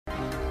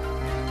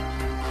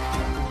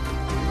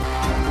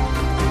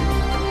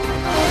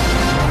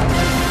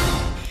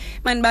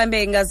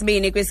Manibambe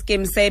ngazibini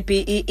kwiskim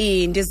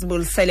se-BEE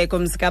ndizibulisele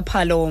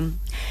kumzikaphalo.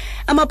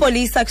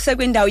 Amapolisa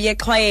kusekwindawo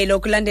yexhwayelo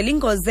kulandela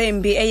ingozi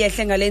embi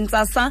eyehle ngale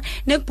ntsasa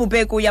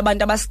nekubhubhe kuyo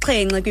abantu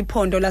abasixhenxe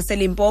kwiphondo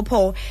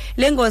laseLimpopo.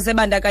 Le ngozi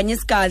ebandakanya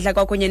isigadla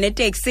kwakunye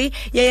neteksi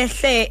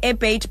yehle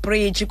eBait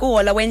Bridge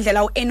kuhola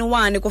wendlela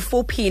u-N1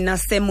 kufuphi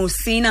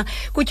nasemusina.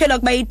 Kutyelwa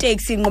kuba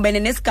iteksi inqubene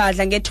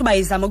nesigadla ngethuba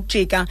izama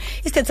ukujika.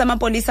 Isithethi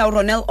samapolisa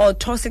uRonel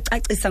Otto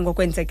sicacisa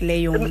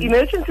ngokwenzekileyo.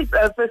 Emergency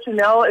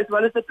personnel as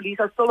well as the police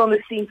are still on the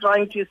scene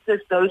trying to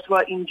assist those who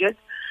are injured.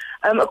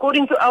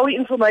 According to our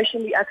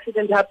information, the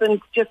accident happened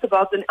just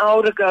about an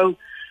hour ago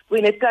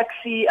when a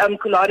taxi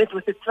collided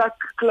with a truck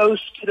close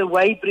to the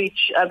way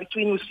bridge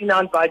between Musina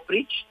and Bait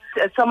Bridge.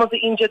 Some of the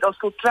injured are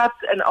still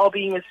trapped and are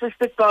being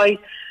assisted by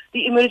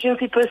the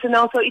emergency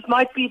personnel, so it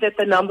might be that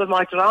the number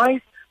might rise.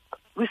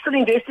 We're still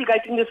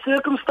investigating the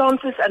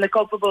circumstances and a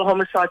culpable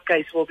homicide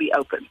case will be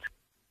opened.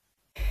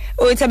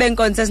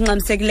 Uthabenkonzo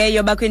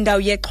esinxamisekileyo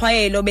bakwindawo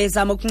yexhwayelo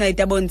bezama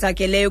ukunceda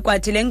abonzakeleyo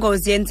kwathi le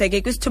ngozi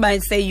yenzeke kwisithuba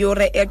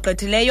seyure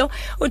egqithileyo.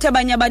 Uthi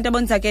abanye abantu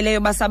abonzakeleyo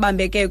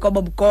basabambeke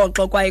kobo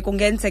bugoxo kwaye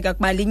kungenzeka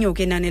kuba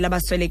linyuke inani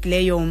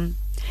labaswelekileyo.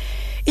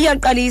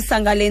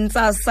 Iyaqalisa ngale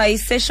ntsasa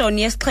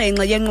iseshoni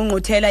yesixhenxe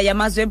yenqungquthela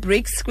yamazwe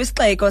BRICS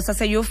kwisixeko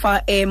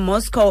saseyufa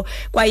eMoscow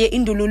kwaye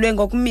indululwe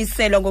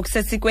ngokumiselwa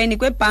ngokusesikweni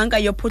kwebhanka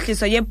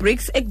yophuhliso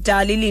yeBRICS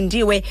ekudala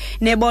ilindiwe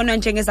nebonwa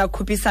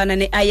njengezakukhuphisana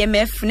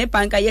ne-IMF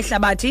nebhanka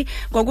yehlabathi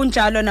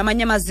ngokunjalo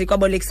namanye amaziko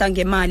abolekisa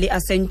ngemali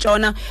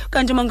asentshona.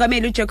 Kanti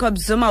umongameli uJacob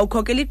Zuma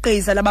ukhokela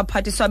igqiza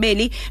labaphathiswa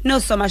beli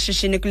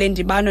noosomashishini kule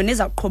ndibano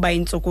nezaqhuba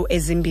iintsuku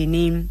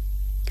ezimbini.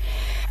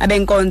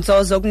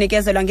 Abenkonzo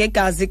zokunikezelwa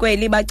ngegazi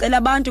kweli bacela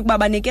abantu ukuba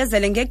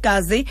banikezele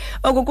ngegazi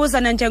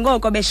okukuza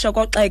nanjengoko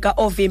beshokoxeka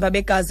ovimba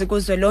begazi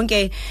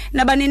kuzwelonke.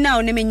 Nabani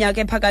nawo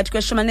neminyaka ephakathi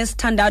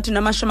kwe-16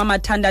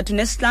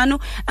 nama-65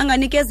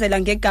 anganikezela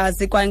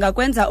ngegazi kwaye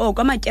ngakwenza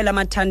oku amatyela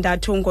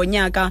 6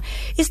 ngonyaka.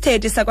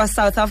 Isithethi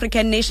sakwa-South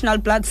African National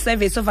Blood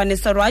Service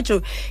uVanessa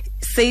Raju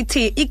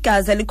sithi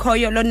igazi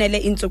elikhoyo lonele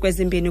iintsuku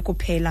ezimbini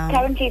kuphela.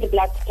 Currently the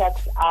blood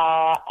stocks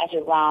are at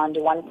around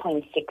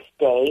 1.6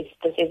 days.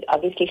 This is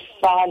obviously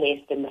far less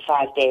than the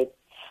 5 days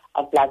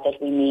of blood that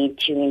we need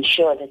to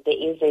ensure that there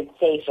is a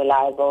safe,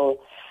 reliable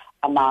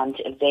amount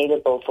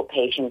available for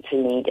patients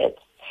who need it.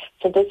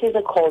 So this is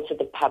a call to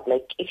the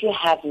public. If you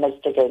have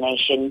missed a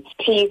donation,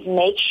 please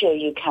make sure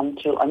you come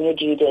through on your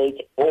due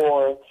date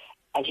or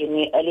at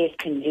your earliest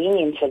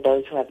convenience for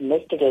those who have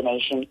missed a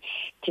donation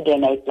to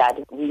donate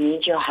blood. We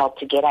need your help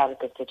to get out of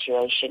the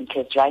situation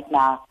because right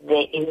now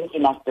there isn't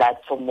enough blood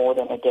for more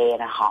than a day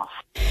and a half.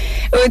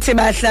 Uthi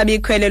bahlabi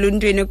ikhwele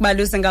luntwini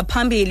ukubaluza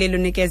ngaphambili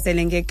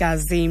lunikezele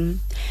ngegazi.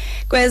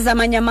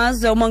 Kwezamanye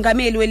amazwe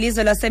umongameli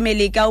welizwe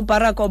laseMelika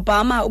uBarack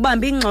Obama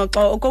ubambe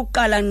ingxoxo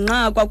okokuqala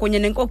ngqa kwakunye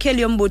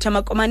nenkokheli yombutho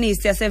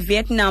amakomanisi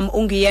yaseVietnam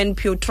uNguyen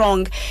Phu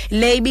Trong.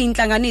 Le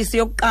ibiyintlanganiso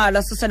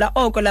yokuqala susela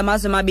oko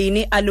lamazwe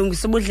mabini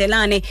alungisa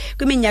ubudlelane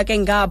kwiminyaka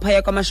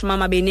engaphaya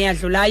kwama-20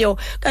 eyadlulayo.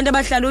 Kanti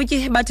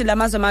abahlalutyi bathi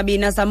lamazwe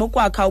mabini azama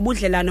ukwakha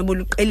ubudlelane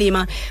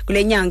obuluqilima.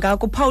 Kule nyanga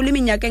kuphawula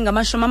iminyaka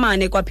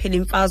engama-40 kwaphela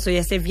imfazwe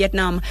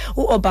yaseVietnam.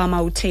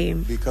 uObama uthe,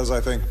 because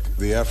I think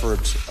the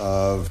effort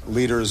of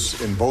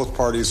leaders in both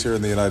parties here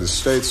in the United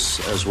States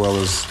as well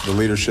as the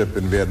leadership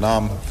in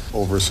Vietnam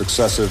over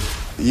successive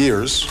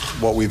years,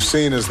 what we've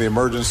seen is the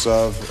emergence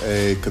of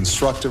a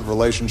constructive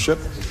relationship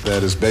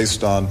that is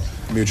based on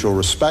mutual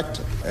respect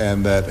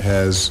and that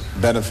has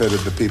benefited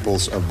the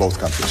peoples of both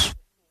countries.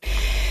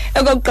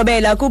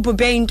 Okugqibela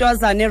kubhubhe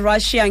intwazana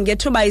eRussia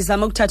ngethuba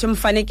izama ukuthatha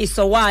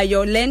umfanekiso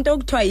wayo lento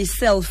okuthiwa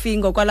yi-selfie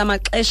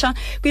ngokwalamaxesha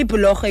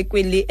kwibhulorho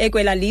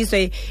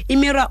ekwelalizwe.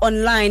 iMirror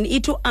Online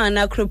ithi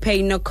Anna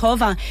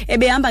Krupeynikova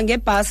ebehamba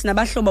ngebhasi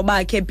nabahlobo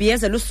bakhe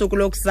bhiyezela usuku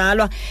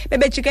lokuzalwa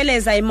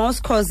bebejikeleza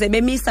eMoscow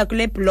bemisa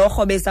kule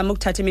bhulorho bezama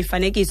ukuthatha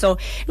imifanekiso.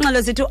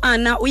 Ingxelo zithi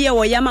Anna uye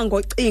woyama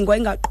ngocingo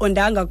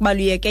engaqondanga kuba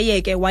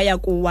luyekeyeke waya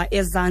kuwa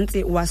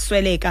ezantsi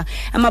wasweleka.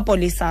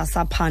 Amapolisa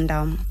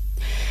asaphanda.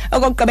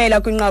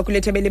 Okugqibela kwinqaku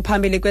lethu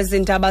eliphambili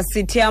kwezindaba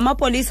sithi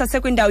amapolisa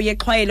sekwindawo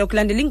yexhwayelo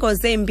kulandela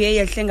ingozi embi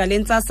eyehle ngale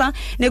ntsasa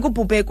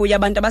nekubhubhe kuyo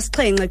abantu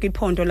abasixhenxe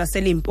kwiphondo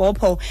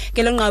laseLimpopo.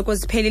 Ngelo nqaku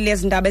ziphelile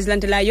izindaba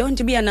ezilandelayo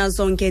ndibuya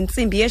nazo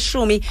ngentsimbi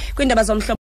ye10 kwindaba zomhlobo.